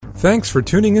Thanks for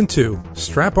tuning into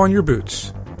Strap On Your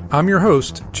Boots. I'm your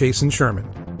host, Jason Sherman.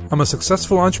 I'm a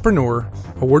successful entrepreneur,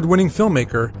 award-winning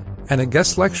filmmaker, and a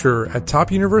guest lecturer at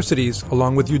top universities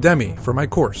along with Udemy for my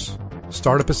course,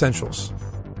 Startup Essentials.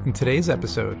 In today's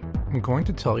episode, I'm going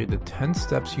to tell you the 10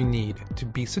 steps you need to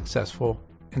be successful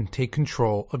and take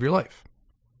control of your life.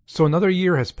 So another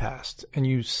year has passed, and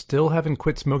you still haven't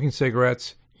quit smoking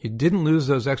cigarettes, you didn't lose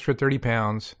those extra 30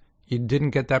 pounds, you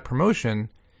didn't get that promotion,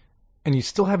 and you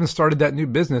still haven't started that new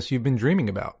business you've been dreaming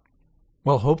about.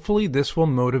 Well, hopefully this will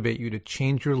motivate you to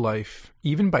change your life,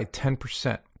 even by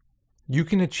 10%. You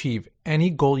can achieve any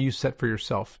goal you set for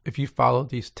yourself if you follow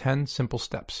these 10 simple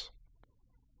steps.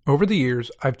 Over the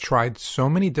years, I've tried so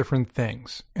many different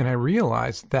things, and I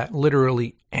realized that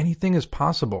literally anything is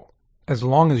possible, as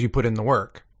long as you put in the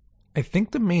work. I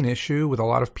think the main issue with a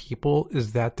lot of people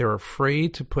is that they're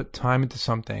afraid to put time into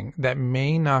something that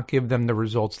may not give them the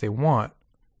results they want.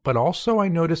 But also I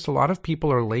noticed a lot of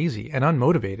people are lazy and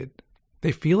unmotivated.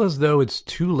 They feel as though it's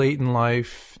too late in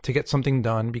life to get something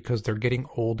done because they're getting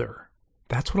older.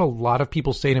 That's what a lot of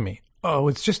people say to me. Oh,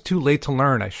 it's just too late to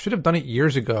learn. I should have done it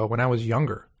years ago when I was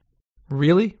younger.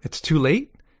 Really? It's too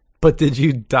late? But did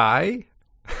you die?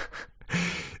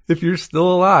 If you're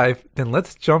still alive, then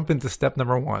let's jump into step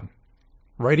number 1.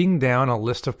 Writing down a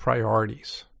list of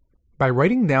priorities. By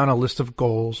writing down a list of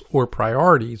goals or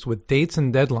priorities with dates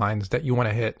and deadlines that you want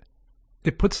to hit,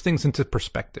 it puts things into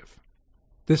perspective.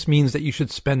 This means that you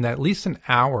should spend at least an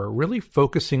hour really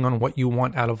focusing on what you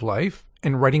want out of life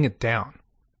and writing it down.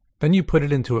 Then you put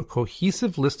it into a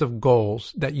cohesive list of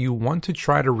goals that you want to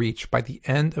try to reach by the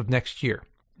end of next year.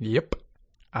 Yep,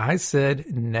 I said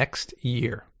next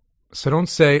year. So don't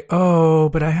say, oh,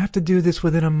 but I have to do this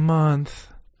within a month.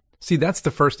 See, that's the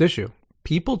first issue.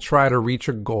 People try to reach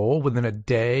a goal within a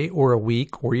day or a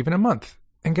week or even a month.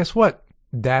 And guess what?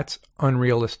 That's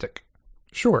unrealistic.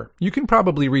 Sure, you can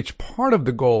probably reach part of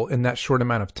the goal in that short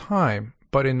amount of time,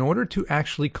 but in order to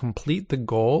actually complete the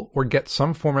goal or get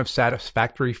some form of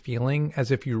satisfactory feeling as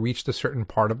if you reached a certain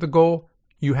part of the goal,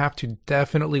 you have to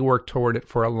definitely work toward it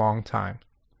for a long time.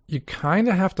 You kind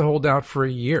of have to hold out for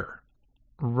a year.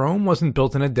 Rome wasn't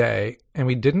built in a day, and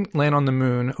we didn't land on the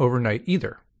moon overnight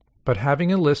either. But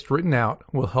having a list written out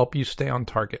will help you stay on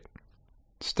target.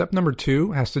 Step number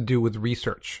 2 has to do with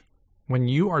research. When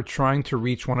you are trying to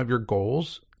reach one of your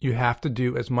goals, you have to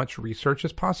do as much research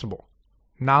as possible.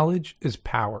 Knowledge is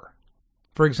power.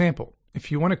 For example,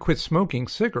 if you want to quit smoking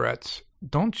cigarettes,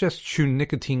 don't just chew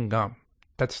nicotine gum.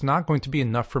 That's not going to be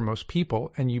enough for most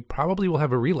people, and you probably will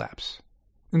have a relapse.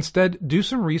 Instead, do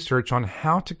some research on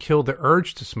how to kill the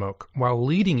urge to smoke while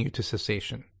leading you to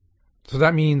cessation. So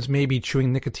that means maybe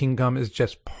chewing nicotine gum is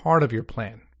just part of your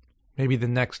plan. Maybe the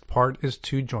next part is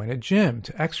to join a gym,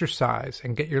 to exercise,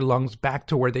 and get your lungs back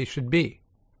to where they should be.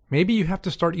 Maybe you have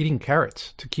to start eating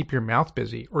carrots to keep your mouth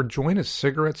busy, or join a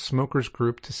cigarette smokers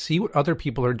group to see what other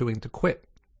people are doing to quit.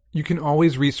 You can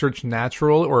always research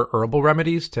natural or herbal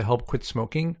remedies to help quit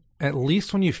smoking. At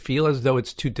least when you feel as though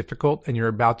it's too difficult and you're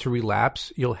about to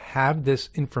relapse, you'll have this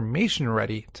information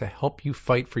ready to help you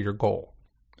fight for your goal.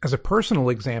 As a personal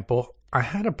example, I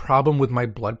had a problem with my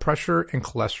blood pressure and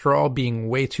cholesterol being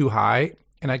way too high,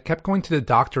 and I kept going to the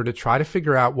doctor to try to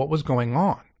figure out what was going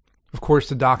on. Of course,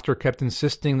 the doctor kept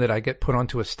insisting that I get put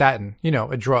onto a statin,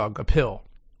 a drug, a pill.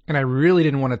 And I really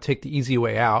didn't want to take the easy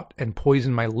way out and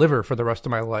poison my liver for the rest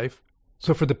of my life.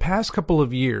 So for the past couple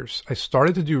of years, I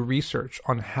started to do research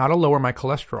on how to lower my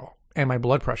cholesterol and my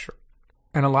blood pressure.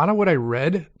 And a lot of what I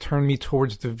read turned me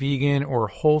towards the vegan or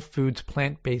whole foods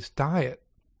plant-based diet.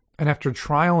 And after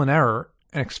trial and error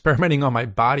and experimenting on my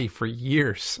body for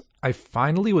years, I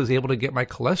finally was able to get my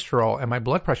cholesterol and my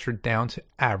blood pressure down to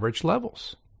average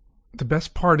levels. The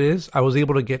best part is I was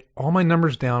able to get all my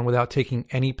numbers down without taking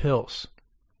any pills.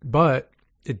 But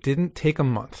it didn't take a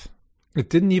month. It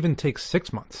didn't even take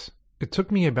 6 months. It took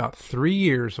me about 3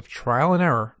 years of trial and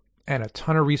error and a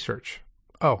ton of research.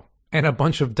 Oh, and a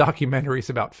bunch of documentaries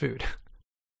about food.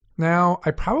 Now,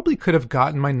 I probably could have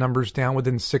gotten my numbers down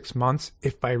within 6 months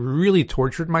if I really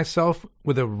tortured myself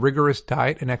with a rigorous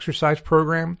diet and exercise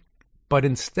program, but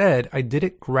instead I did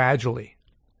it gradually.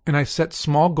 And I set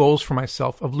small goals for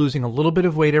myself of losing a little bit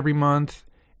of weight every month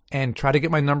and try to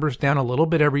get my numbers down a little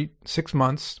bit every 6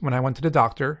 months when I went to the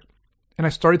doctor, and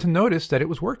I started to notice that it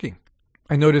was working.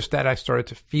 I noticed that I started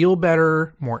to feel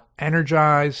better, more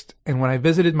energized, and when I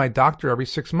visited my doctor every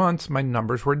 6 months, my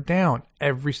numbers were down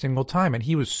every single time, and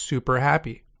he was super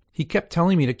happy. He kept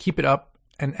telling me to keep it up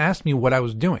and asked me what I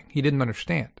was doing. He didn't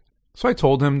understand. So I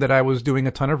told him that I was doing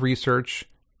a ton of research,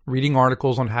 reading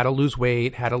articles on how to lose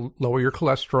weight, how to lower your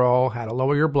cholesterol, how to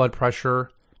lower your blood pressure,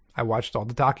 I watched all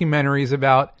the documentaries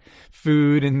about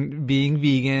food and being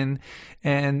vegan.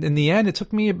 And in the end, it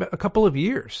took me a couple of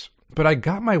years. But I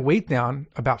got my weight down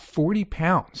about 40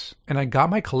 pounds. And I got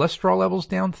my cholesterol levels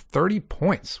down 30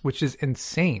 points, which is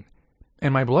insane.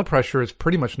 And my blood pressure is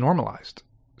pretty much normalized.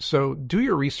 So do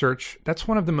your research. That's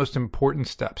one of the most important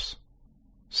steps.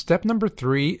 Step number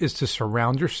 3 is to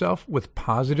surround yourself with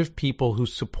positive people who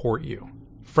support you.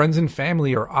 Friends and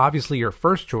family are obviously your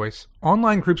first choice.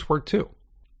 Online groups work too.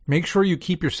 Make sure you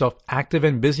keep yourself active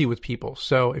and busy with people.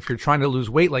 So if you're trying to lose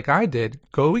weight like I did,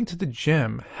 going to the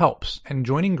gym helps, and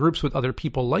joining groups with other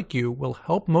people like you will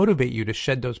help motivate you to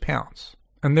shed those pounds.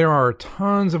 And there are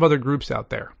tons of other groups out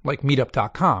there, like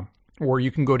meetup.com, or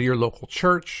you can go to your local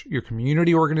church, your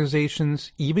community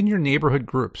organizations, even your neighborhood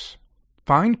groups.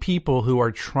 Find people who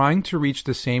are trying to reach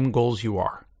the same goals you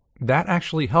are. That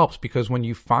actually helps because when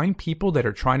you find people that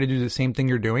are trying to do the same thing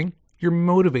you're doing, you're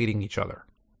motivating each other.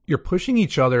 You're pushing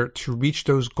each other to reach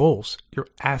those goals. You're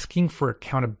asking for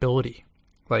accountability.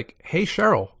 Like, hey,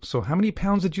 Cheryl, so how many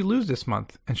pounds did you lose this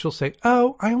month? And she'll say,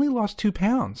 oh, I only lost 2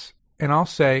 pounds. And I'll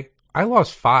say, I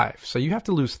lost 5, so you have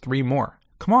to lose 3 more.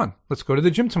 Come on, let's go to the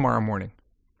gym tomorrow morning.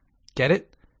 Get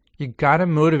it? You gotta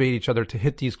motivate each other to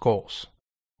hit these goals.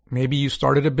 Maybe you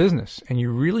started a business and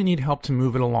you really need help to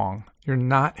move it along. You're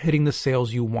not hitting the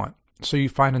sales you want. So you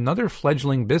find another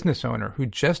fledgling business owner who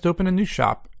just opened a new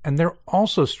shop and they're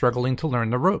also struggling to learn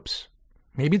the ropes.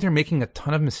 Maybe they're making a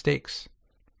ton of mistakes.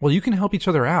 Well, you can help each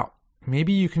other out.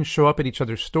 Maybe you can show up at each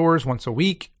other's stores once a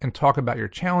week and talk about your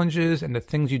challenges and the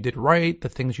things you did right, the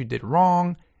things you did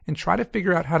wrong, and try to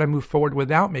figure out how to move forward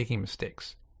without making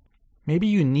mistakes. Maybe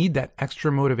you need that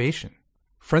extra motivation.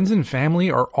 Friends and family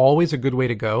are always a good way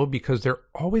to go because they're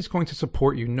always going to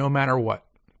support you no matter what.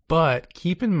 But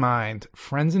keep in mind,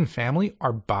 friends and family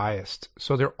are biased,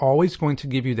 so they're always going to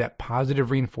give you that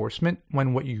positive reinforcement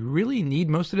when what you really need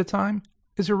most of the time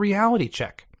is a reality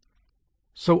check.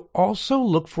 So also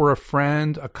look for a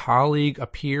friend, a colleague, a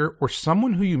peer, or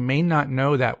someone who you may not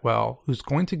know that well who's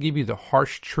going to give you the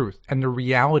harsh truth and the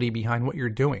reality behind what you're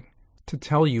doing, to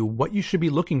tell you what you should be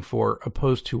looking for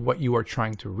opposed to what you are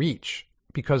trying to reach.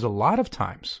 Because a lot of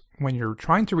times, when you're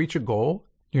trying to reach a goal,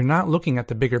 you're not looking at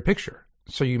the bigger picture.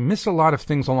 So you miss a lot of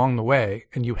things along the way,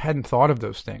 and you hadn't thought of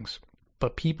those things.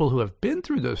 But people who have been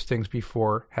through those things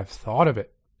before have thought of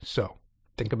it. So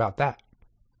think about that.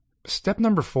 Step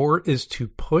number 4 is to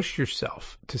push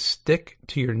yourself to stick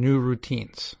to your new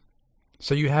routines.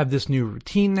 So you have this new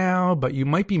routine now, but you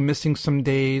might be missing some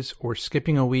days or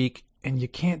skipping a week, and you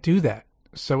can't do that.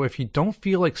 So if you don't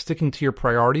feel like sticking to your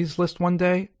priorities list one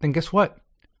day, then guess what?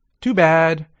 Too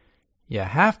bad. You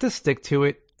have to stick to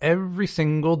it every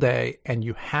single day, and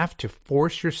you have to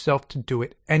force yourself to do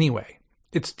it anyway.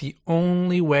 It's the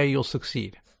only way you'll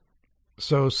succeed.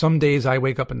 So some days I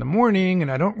wake up in the morning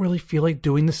and I don't really feel like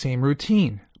doing the same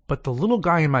routine. But the little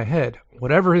guy in my head,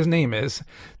 whatever his name is,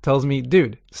 tells me,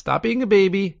 dude, stop being a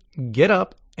baby, get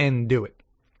up and do it.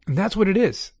 And that's what it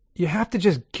is. You have to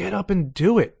just get up and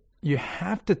do it. You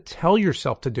have to tell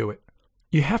yourself to do it.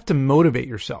 You have to motivate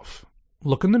yourself.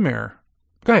 Look in the mirror.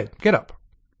 Go ahead, get up.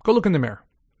 Go look in the mirror.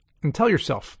 And tell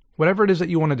yourself, whatever it is that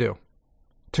you want to do,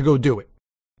 to go do it.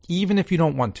 Even if you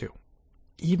don't want to.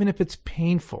 Even if it's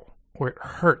painful, or it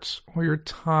hurts, or you're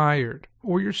tired,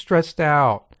 or you're stressed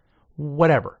out.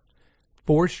 Whatever.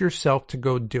 Force yourself to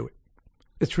go do it.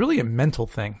 It's really a mental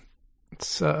thing.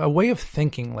 It's a way of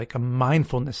thinking, like a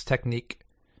mindfulness technique.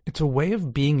 It's a way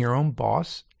of being your own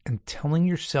boss and telling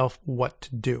yourself what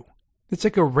to do. It's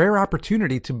like a rare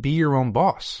opportunity to be your own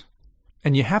boss.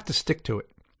 And you have to stick to it.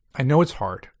 I know it's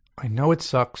hard. I know it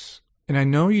sucks. And I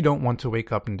know you don't want to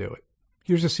wake up and do it.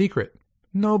 Here's a secret.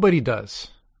 Nobody does.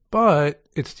 But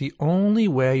it's the only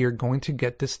way you're going to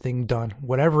get this thing done,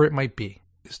 whatever it might be,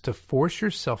 is to force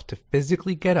yourself to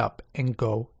physically get up and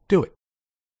go do it.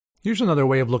 Here's another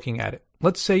way of looking at it.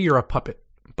 Let's say you're a puppet,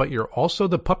 but you're also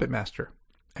the puppet master.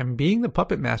 And being the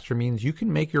puppet master means you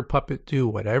can make your puppet do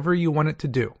whatever you want it to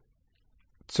do.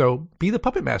 So be the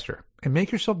puppet master and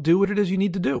make yourself do what it is you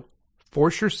need to do.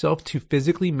 Force yourself to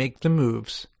physically make the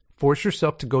moves. Force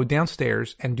yourself to go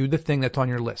downstairs and do the thing that's on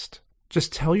your list.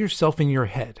 Just tell yourself in your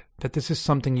head that this is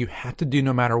something you have to do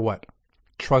no matter what.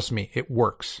 Trust me, it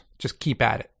works. Just keep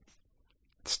at it.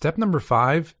 Step number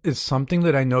 5 is something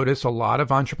that I notice a lot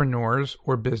of entrepreneurs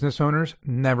or business owners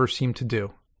never seem to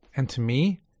do. And to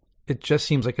me, it just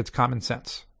seems like it's common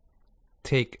sense.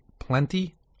 Take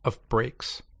plenty of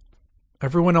breaks.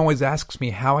 Everyone always asks me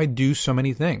how I do so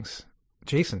many things.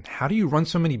 Jason, how do you run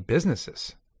so many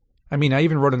businesses? I mean, I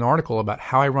even wrote an article about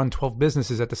how I run 12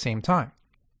 businesses at the same time.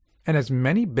 And as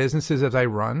many businesses as I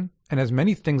run, and as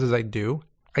many things as I do,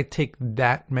 I take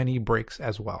that many breaks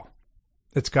as well.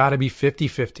 It's got to be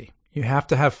 50-50. You have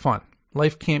to have fun.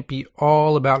 Life can't be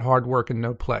all about hard work and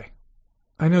no play.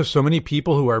 I know so many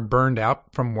people who are burned out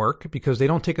from work because they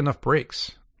don't take enough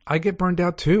breaks. I get burned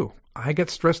out too. I get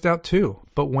stressed out too.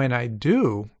 But when I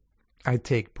do, I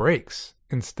take breaks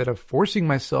instead of forcing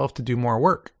myself to do more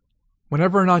work.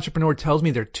 Whenever an entrepreneur tells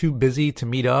me they're too busy to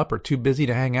meet up or too busy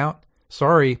to hang out,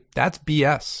 sorry, that's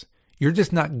BS. You're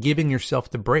just not giving yourself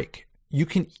the break. You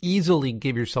can easily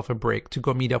give yourself a break to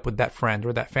go meet up with that friend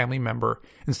or that family member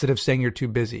instead of saying you're too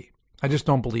busy. I just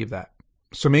don't believe that.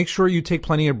 So make sure you take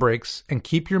plenty of breaks and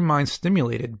keep your mind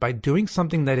stimulated by doing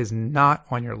something that is not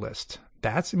on your list.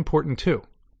 That's important too.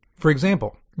 For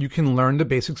example, you can learn the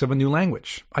basics of a new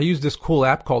language. I use this cool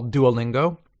app called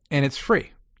Duolingo, and it's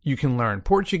free. You can learn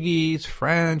Portuguese,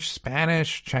 French,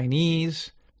 Spanish,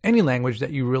 Chinese, any language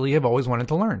that you really have always wanted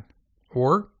to learn.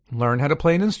 Or learn how to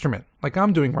play an instrument, like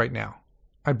I'm doing right now.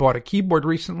 I bought a keyboard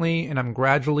recently, and I'm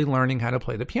gradually learning how to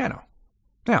play the piano.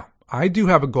 Now, I do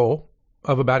have a goal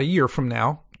of about a year from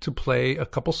now to play a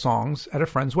couple songs at a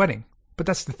friend's wedding. But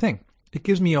that's the thing. It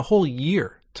gives me a whole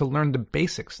year to learn the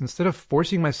basics. Instead of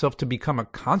forcing myself to become a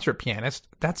concert pianist,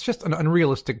 that's just an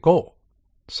unrealistic goal.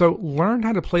 So learn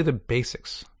how to play the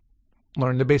basics.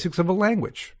 Learn the basics of a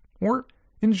language. Or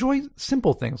enjoy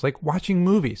simple things like watching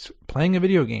movies, playing a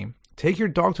video game, take your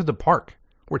dog to the park,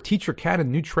 or teach your cat a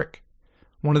new trick.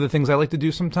 One of the things I like to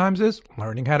do sometimes is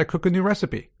learning how to cook a new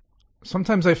recipe.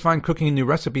 Sometimes I find cooking a new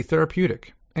recipe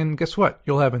therapeutic. And guess what?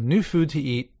 You'll have a new food to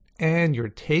eat, and your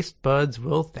taste buds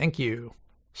will thank you.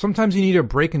 Sometimes you need a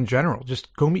break in general.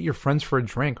 Just go meet your friends for a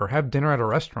drink or have dinner at a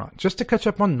restaurant just to catch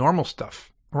up on normal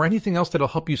stuff or anything else that'll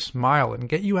help you smile and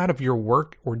get you out of your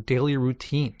work or daily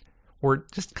routine or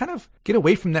just kind of get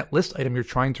away from that list item you're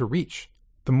trying to reach.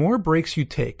 The more breaks you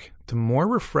take, the more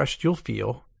refreshed you'll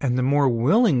feel and the more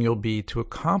willing you'll be to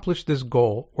accomplish this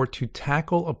goal or to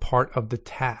tackle a part of the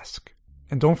task.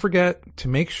 And don't forget to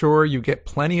make sure you get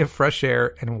plenty of fresh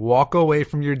air and walk away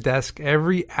from your desk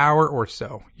every hour or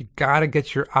so. You gotta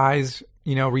get your eyes,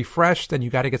 refreshed, and you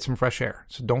gotta get some fresh air.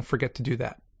 So don't forget to do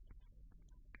that.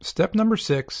 Step number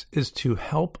 6 is to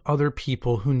help other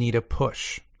people who need a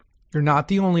push. You're not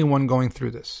the only one going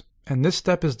through this. And this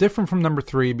step is different from number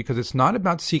 3 because it's not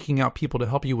about seeking out people to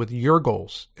help you with your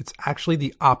goals. It's actually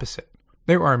the opposite.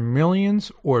 There are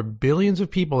millions or billions of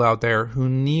people out there who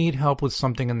need help with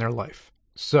something in their life.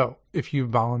 So if you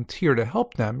volunteer to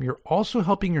help them, you're also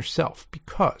helping yourself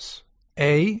because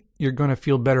A, you're going to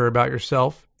feel better about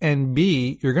yourself, and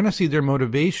B, you're going to see their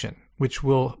motivation, which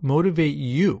will motivate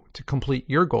you to complete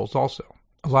your goals also.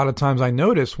 A lot of times I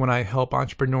notice when I help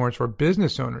entrepreneurs or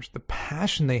business owners, the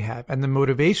passion they have and the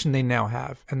motivation they now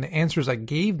have and the answers I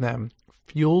gave them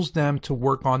fuels them to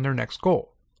work on their next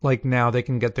goal. Like now they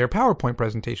can get their PowerPoint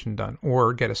presentation done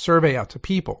or get a survey out to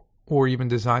people or even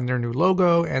design their new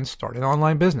logo and start an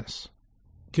online business.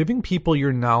 Giving people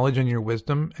your knowledge and your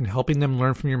wisdom and helping them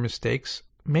learn from your mistakes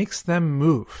makes them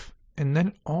move. And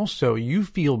then also you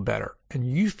feel better and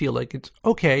you feel like it's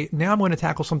okay, now I'm going to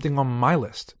tackle something on my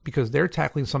list because they're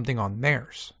tackling something on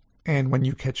theirs. And when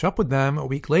you catch up with them a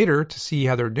week later to see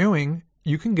how they're doing,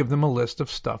 you can give them a list of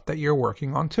stuff that you're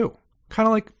working on too. Kind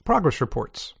of like progress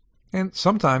reports. And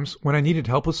sometimes when I needed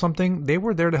help with something, they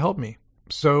were there to help me.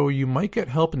 So you might get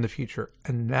help in the future,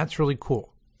 and that's really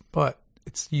cool. But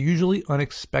it's usually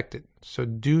unexpected, so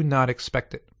do not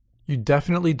expect it. You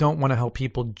definitely don't want to help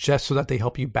people just so that they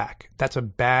help you back. That's a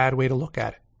bad way to look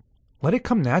at it. Let it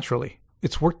come naturally.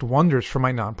 It's worked wonders for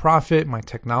my nonprofit, my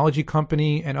technology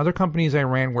company, and other companies I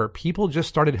ran where people just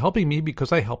started helping me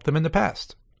because I helped them in the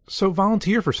past. So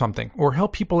volunteer for something or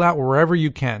help people out wherever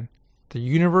you can. The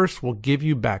universe will give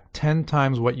you back 10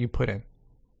 times what you put in.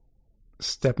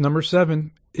 Step number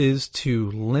 7 is to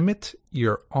limit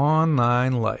your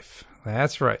online life.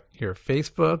 That's right. Your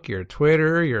Facebook, your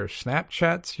Twitter, your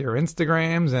Snapchats, your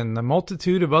Instagrams, and the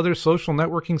multitude of other social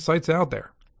networking sites out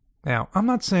there. Now, I'm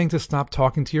not saying to stop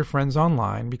talking to your friends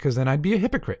online because then I'd be a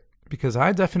hypocrite, because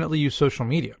I definitely use social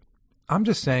media. I'm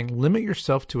just saying limit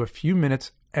yourself to a few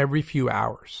minutes every few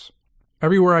hours.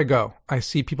 Everywhere I go, I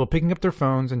see people picking up their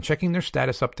phones and checking their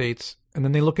status updates, and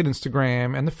then they look at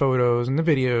Instagram and the photos and the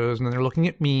videos, and then they're looking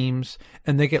at memes,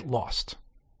 and they get lost.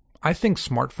 I think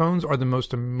smartphones are the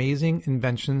most amazing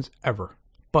inventions ever,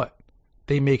 but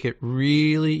they make it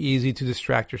really easy to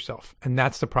distract yourself, and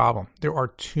that's the problem. There are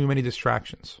too many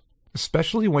distractions.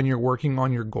 Especially when you're working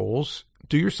on your goals,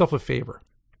 do yourself a favor.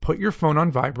 Put your phone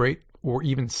on vibrate, or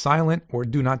even silent, or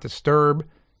do not disturb.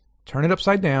 Turn it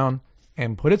upside down,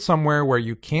 and put it somewhere where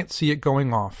you can't see it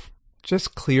going off.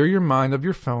 Just clear your mind of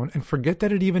your phone and forget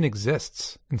that it even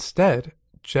exists. Instead,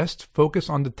 Just focus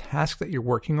on the task that you're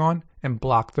working on and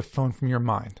block the phone from your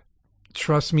mind.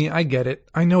 Trust me, I get it.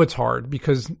 I know it's hard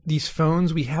because these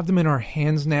phones, we have them in our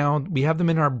hands now. We have them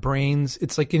in our brains.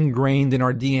 It's like ingrained in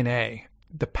our DNA.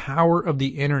 The power of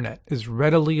the internet is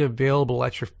readily available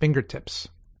at your fingertips.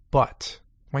 But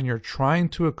when you're trying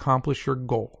to accomplish your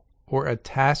goal or a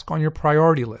task on your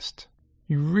priority list,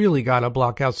 you really gotta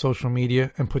block out social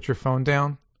media and put your phone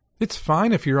down. It's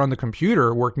fine if you're on the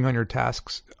computer working on your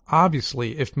tasks,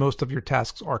 obviously if most of your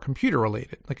tasks are computer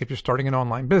related, like if you're starting an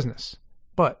online business.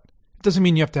 But it doesn't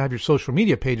mean you have to have your social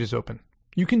media pages open.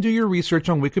 You can do your research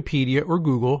on Wikipedia or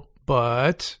Google,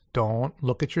 but don't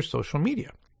look at your social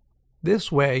media.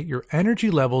 This way, your energy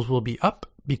levels will be up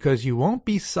because you won't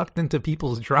be sucked into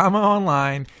people's drama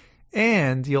online,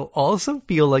 and you'll also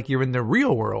feel like you're in the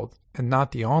real world and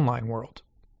not the online world.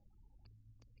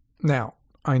 Now,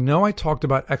 I know I talked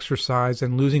about exercise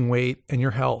and losing weight and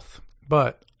your health,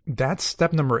 but that's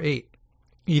step number 8,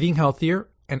 eating healthier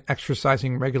and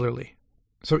exercising regularly.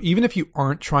 So even if you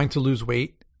aren't trying to lose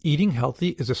weight, eating healthy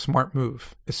is a smart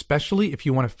move, especially if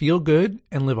you want to feel good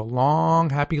and live a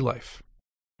long, happy life.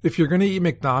 If you're going to eat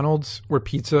McDonald's or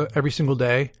pizza every single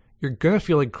day, you're going to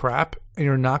feel like crap and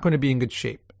you're not going to be in good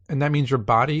shape. And that means your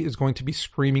body is going to be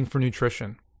screaming for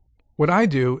nutrition. What I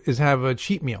do is have a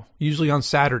cheat meal, usually on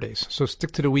Saturdays, so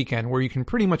stick to the weekend where you can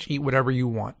pretty much eat whatever you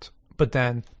want. But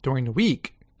then during the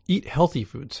week, eat healthy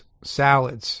foods,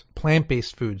 salads,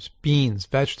 plant-based foods, beans,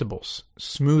 vegetables,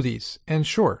 smoothies, and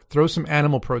sure, throw some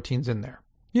animal proteins in there.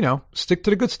 You know, stick to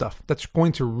the good stuff. That's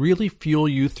going to really fuel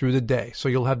you through the day, so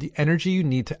you'll have the energy you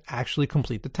need to actually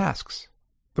complete the tasks.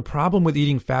 The problem with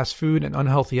eating fast food and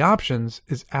unhealthy options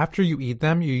is after you eat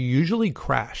them, you usually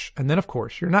crash, and then of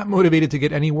course, you're not motivated to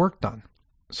get any work done.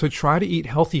 So try to eat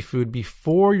healthy food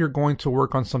before you're going to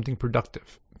work on something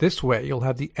productive. This way, you'll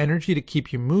have the energy to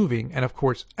keep you moving, and of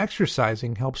course,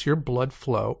 exercising helps your blood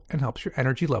flow and helps your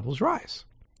energy levels rise.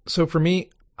 So for me,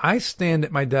 I stand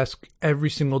at my desk every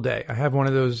single day. I have one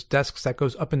of those desks that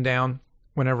goes up and down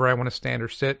whenever I want to stand or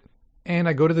sit, and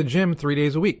I go to the gym 3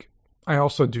 days a week. I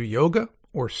also do yoga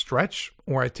or stretch,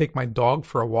 or I take my dog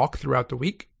for a walk throughout the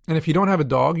week. And if you don't have a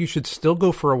dog, you should still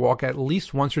go for a walk at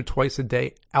least once or twice a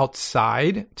day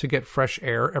outside to get fresh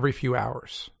air every few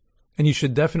hours. And you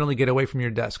should definitely get away from your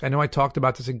desk. I know I talked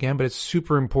about this again, but it's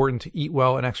super important to eat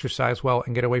well and exercise well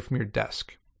and get away from your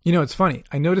desk. You know, it's funny.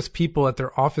 I notice people at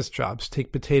their office jobs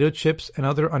take potato chips and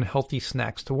other unhealthy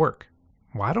snacks to work.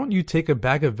 Why don't you take a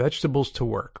bag of vegetables to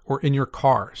work or in your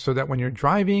car so that when you're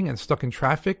driving and stuck in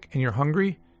traffic and you're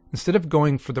hungry, instead of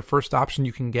going for the first option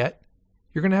you can get,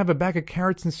 you're going to have a bag of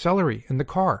carrots and celery in the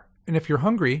car. And if you're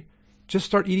hungry, just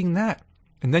start eating that.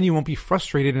 And then you won't be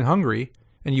frustrated and hungry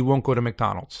and you won't go to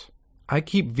McDonald's. I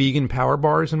keep vegan power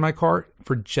bars in my car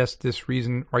for just this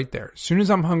reason right there. As soon as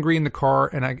I'm hungry in the car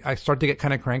and I start to get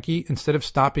kind of cranky, instead of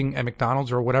stopping at McDonald's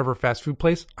or whatever fast food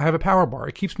place, I have a power bar.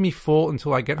 It keeps me full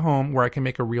until I get home where I can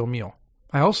make a real meal.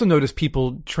 I also notice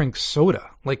people drink soda.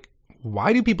 Like,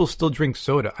 why do people still drink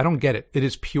soda? I don't get it. It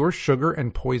is pure sugar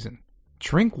and poison.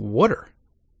 Drink water.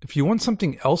 If you want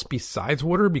something else besides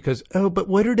water because, but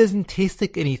water doesn't taste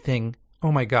like anything.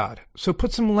 Oh my God. So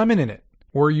put some lemon in it.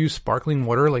 Or use sparkling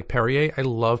water like Perrier. I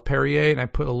love Perrier, and I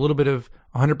put a little bit of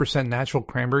 100% natural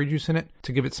cranberry juice in it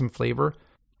to give it some flavor.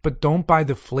 But don't buy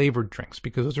the flavored drinks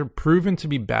because those are proven to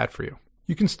be bad for you.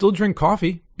 You can still drink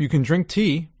coffee, you can drink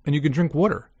tea, and you can drink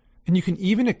water. And you can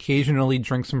even occasionally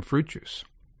drink some fruit juice.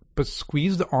 But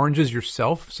squeeze the oranges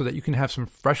yourself so that you can have some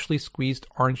freshly squeezed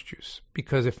orange juice.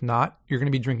 Because if not, you're going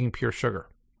to be drinking pure sugar.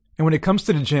 And when it comes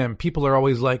to the gym, people are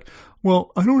always like,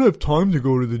 well, I don't have time to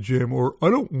go to the gym, or I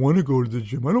don't want to go to the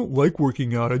gym. I don't like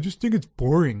working out. I just think it's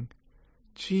boring.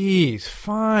 Geez,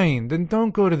 fine. Then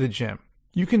don't go to the gym.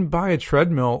 You can buy a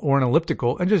treadmill or an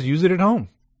elliptical and just use it at home.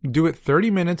 Do it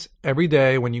 30 minutes every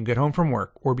day when you get home from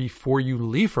work or before you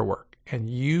leave for work,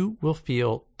 and you will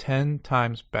feel 10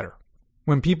 times better.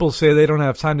 When people say they don't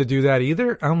have time to do that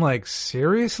either, I'm like,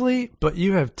 seriously? But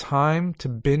you have time to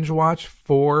binge watch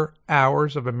 4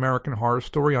 hours of American Horror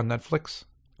Story on Netflix?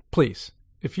 Please,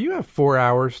 if you have 4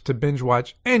 hours to binge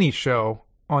watch any show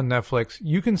on Netflix,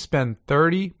 you can spend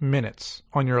 30 minutes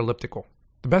on your elliptical.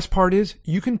 The best part is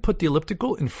you can put the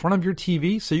elliptical in front of your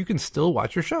TV so you can still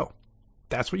watch your show.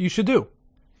 That's what you should do.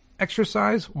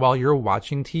 Exercise while you're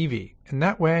watching TV, and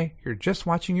that way you're just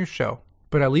watching your show.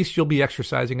 But at least you'll be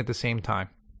exercising at the same time.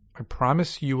 I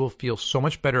promise you will feel so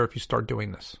much better if you start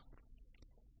doing this.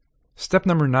 Step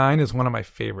number 9 is one of my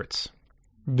favorites.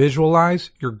 Visualize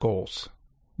your goals.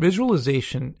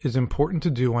 Visualization is important to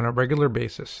do on a regular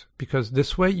basis because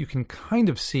this way you can kind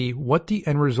of see what the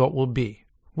end result will be,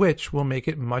 which will make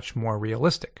it much more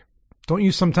realistic. Don't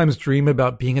you sometimes dream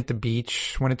about being at the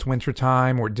beach when it's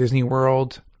wintertime, or Disney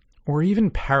World, or even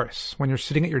Paris when you're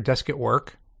sitting at your desk at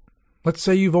work? Let's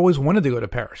say you've always wanted to go to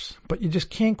Paris, but you just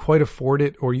can't quite afford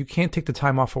it, or you can't take the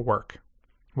time off of work.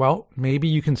 Well, maybe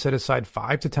you can set aside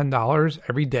 $5 to $10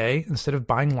 every day instead of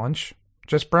buying lunch.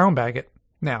 Just brown bag it.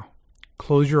 Now,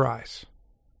 close your eyes.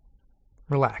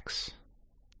 Relax.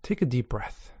 Take a deep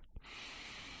breath.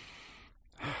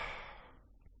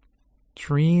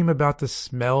 Dream about the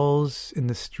smells in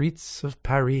the streets of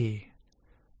Paris,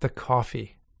 the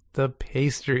coffee, the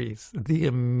pastries, the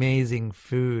amazing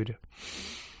food.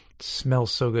 It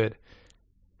smells so good.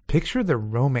 Picture the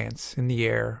romance in the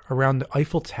air around the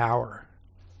Eiffel Tower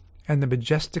and the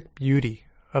majestic beauty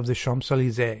of the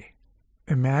Champs-Élysées.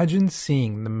 Imagine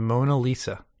seeing the Mona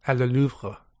Lisa at the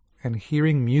Louvre and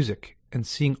hearing music and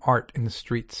seeing art in the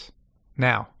streets.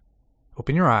 Now,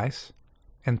 open your eyes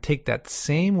and take that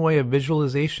same way of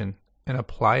visualization and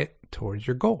apply it towards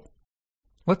your goal.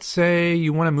 Let's say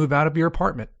you want to move out of your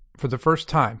apartment for the first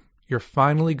time. You're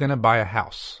finally going to buy a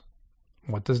house.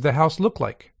 What does the house look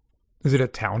like? Is it a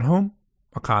townhome,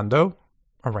 a condo,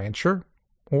 a rancher,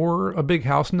 or a big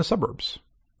house in the suburbs?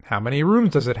 How many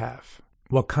rooms does it have?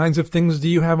 What kinds of things do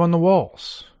you have on the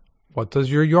walls? What does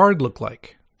your yard look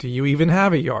like? Do you even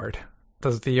have a yard?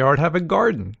 Does the yard have a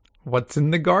garden? What's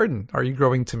in the garden? Are you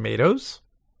growing tomatoes?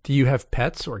 Do you have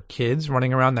pets or kids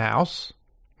running around the house?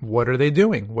 What are they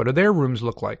doing? What do their rooms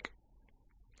look like?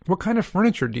 What kind of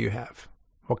furniture do you have?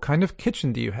 What kind of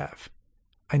kitchen do you have?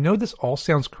 I know this all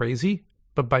sounds crazy,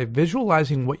 but by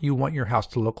visualizing what you want your house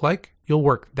to look like, you'll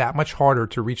work that much harder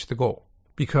to reach the goal.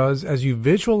 Because as you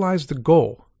visualize the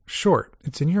goal, sure,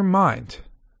 it's in your mind,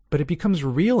 but it becomes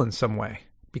real in some way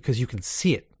because you can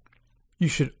see it. You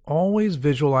should always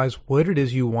visualize what it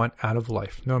is you want out of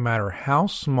life, no matter how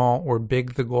small or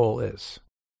big the goal is.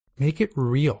 Make it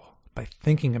real by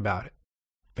thinking about it,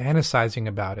 fantasizing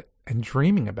about it, and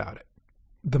dreaming about it.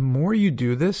 The more you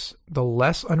do this, the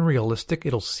less unrealistic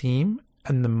it'll seem,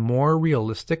 and the more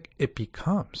realistic it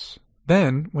becomes.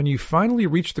 Then, when you finally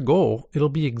reach the goal, it'll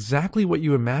be exactly what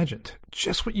you imagined,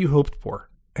 just what you hoped for,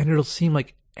 and it'll seem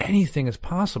like anything is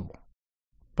possible.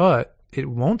 But it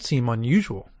won't seem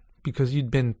unusual, because you'd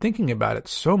been thinking about it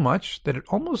so much that it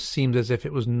almost seemed as if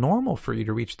it was normal for you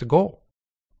to reach the goal.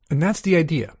 And that's the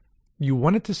idea. You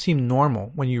want it to seem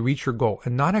normal when you reach your goal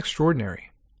and not extraordinary.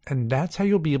 And that's how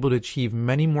you'll be able to achieve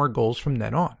many more goals from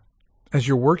then on. As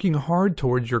you're working hard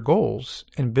towards your goals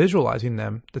and visualizing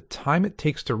them, the time it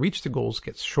takes to reach the goals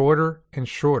gets shorter and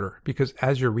shorter because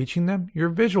as you're reaching them, you're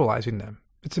visualizing them.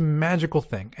 It's a magical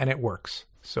thing and it works.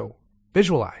 So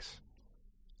visualize.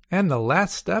 And the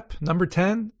last step, number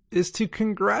 10, is to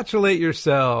congratulate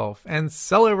yourself and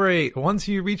celebrate once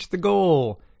you reach the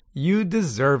goal. You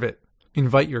deserve it.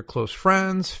 Invite your close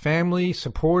friends, family,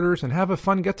 supporters, and have a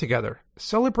fun get-together.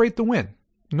 Celebrate the win,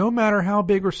 no matter how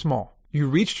big or small. You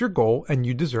reached your goal and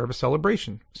you deserve a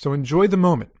celebration. So enjoy the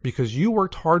moment because you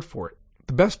worked hard for it.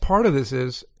 The best part of this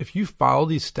is if you follow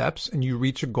these steps and you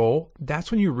reach a goal, that's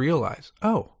when you realize,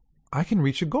 oh, I can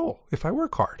reach a goal if I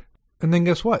work hard. And then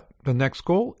guess what? The next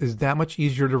goal is that much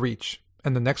easier to reach.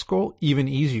 And the next goal, even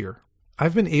easier.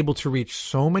 I've been able to reach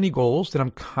so many goals that I'm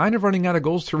kind of running out of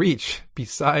goals to reach,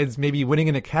 besides maybe winning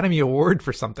an Academy Award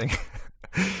for something.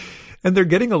 And they're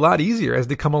getting a lot easier as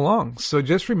they come along. So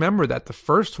just remember that the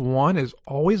first one is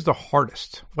always the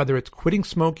hardest, whether it's quitting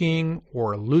smoking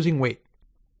or losing weight.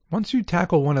 Once you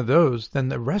tackle one of those, then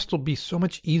the rest will be so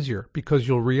much easier because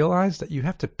you'll realize that you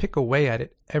have to pick away at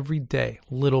it every day,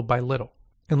 little by little.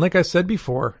 And like I said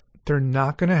before, they're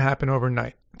not going to happen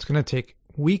overnight. It's going to take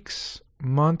weeks,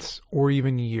 months, or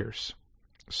even years.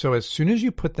 So as soon as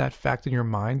you put that fact in your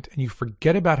mind and you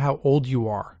forget about how old you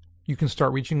are, you can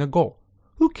start reaching a goal.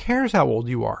 Who cares how old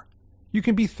you are? You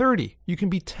can be 30, you can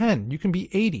be 10, you can be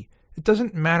 80. It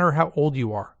doesn't matter how old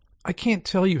you are. I can't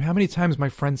tell you how many times my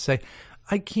friends say,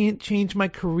 I can't change my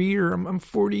career. I'm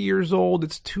 40 years old.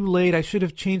 It's too late. I should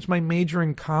have changed my major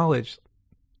in college.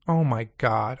 Oh my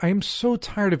God. I am so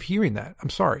tired of hearing that. I'm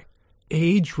sorry.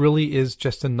 Age really is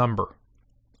just a number.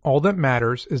 All that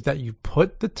matters is that you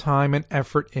put the time and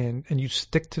effort in and you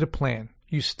stick to the plan.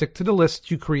 You stick to the list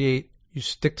you create, you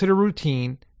stick to the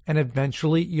routine, and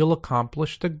eventually you'll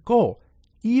accomplish the goal,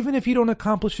 even if you don't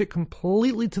accomplish it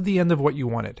completely to the end of what you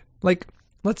wanted. Like,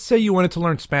 let's say you wanted to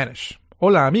learn Spanish.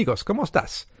 Hola amigos, ¿cómo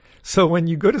estás? So when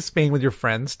you go to Spain with your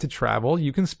friends to travel,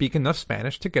 you can speak enough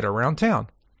Spanish to get around town.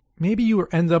 Maybe you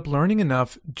end up learning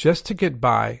enough just to get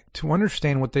by, to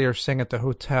understand what they are saying at the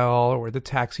hotel or the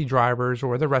taxi drivers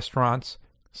or the restaurants.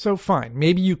 So fine,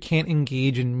 maybe you can't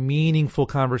engage in meaningful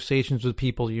conversations with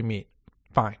people you meet.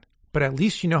 Fine. but at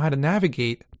least you know how to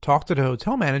navigate, talk to the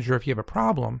hotel manager if you have a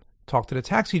problem, talk to the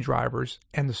taxi drivers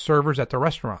and the servers at the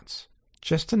restaurants.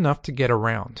 Just enough to get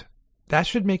around. That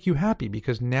should make you happy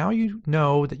because now you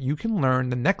know that you can learn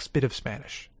the next bit of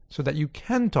Spanish so that you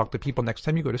can talk to people next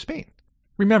time you go to Spain.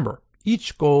 Remember,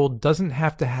 each goal doesn't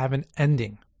have to have an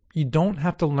ending. You don't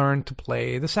have to learn to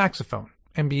play the saxophone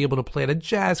and be able to play at a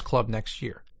jazz club next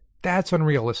year. That's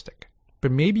unrealistic.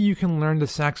 But maybe you can learn the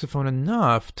saxophone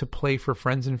enough to play for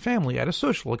friends and family at a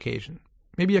social occasion.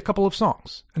 Maybe a couple of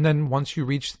songs. And then once you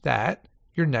reach that,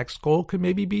 your next goal could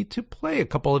maybe be to play a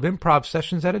couple of improv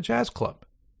sessions at a jazz club.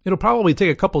 It'll probably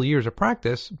take a couple years of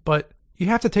practice, but you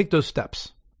have to take those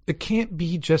steps. It can't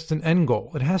be just an end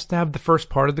goal. It has to have the first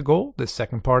part of the goal, the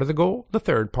second part of the goal, the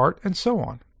third part, and so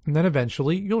on. And then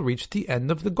eventually you'll reach the end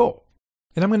of the goal.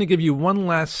 And I'm going to give you one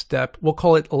last step. We'll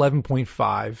call it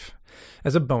 11.5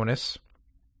 as a bonus.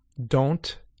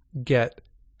 Don't get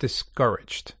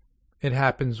discouraged. It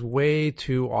happens way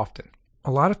too often.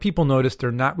 A lot of people notice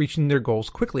they're not reaching their goals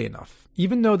quickly enough,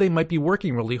 even though they might be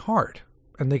working really hard.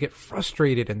 And they get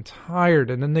frustrated and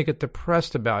tired, and then they get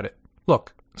depressed about it.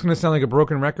 Look, it's going to sound like a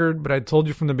broken record, but I told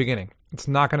you from the beginning, it's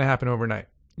not going to happen overnight.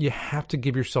 You have to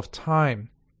give yourself time,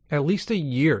 at least a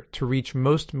year, to reach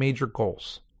most major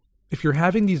goals. If you're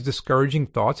having these discouraging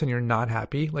thoughts and you're not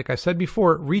happy, like I said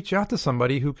before, reach out to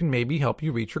somebody who can maybe help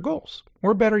you reach your goals.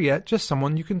 Or better yet, just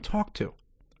someone you can talk to.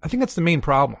 I think that's the main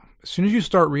problem. As soon as you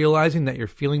start realizing that you're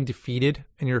feeling defeated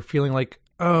and you're feeling like,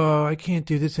 oh, I can't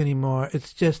do this anymore,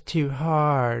 it's just too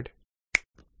hard,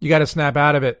 you got to snap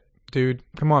out of it, dude.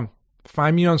 Come on.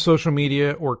 Find me on social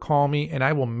media or call me and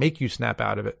I will make you snap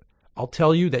out of it. I'll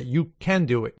tell you that you can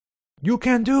do it. You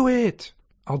can do it!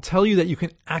 I'll tell you that you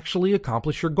can actually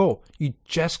accomplish your goal. You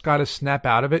just got to snap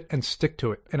out of it and stick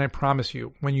to it. And I promise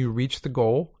you, when you reach the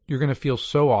goal, you're going to feel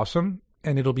so awesome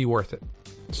and it'll be worth it.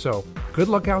 So, good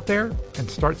luck out there and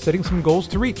start setting some goals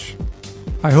to reach.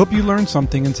 I hope you learned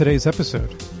something in today's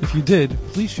episode. If you did,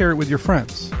 please share it with your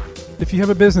friends. If you have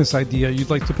a business idea you'd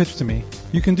like to pitch to me,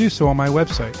 you can do so on my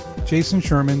website,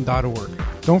 jasonsherman.org.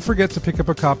 Don't forget to pick up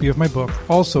a copy of my book,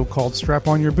 also called Strap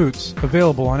On Your Boots,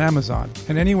 available on Amazon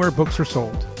and anywhere books are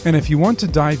sold. And if you want to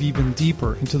dive even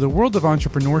deeper into the world of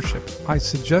entrepreneurship, I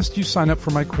suggest you sign up for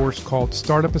my course called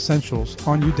Startup Essentials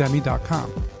on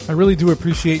Udemy.com. I really do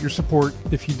appreciate your support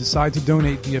if you decide to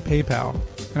donate via PayPal,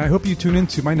 and I hope you tune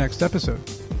into my next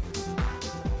episode.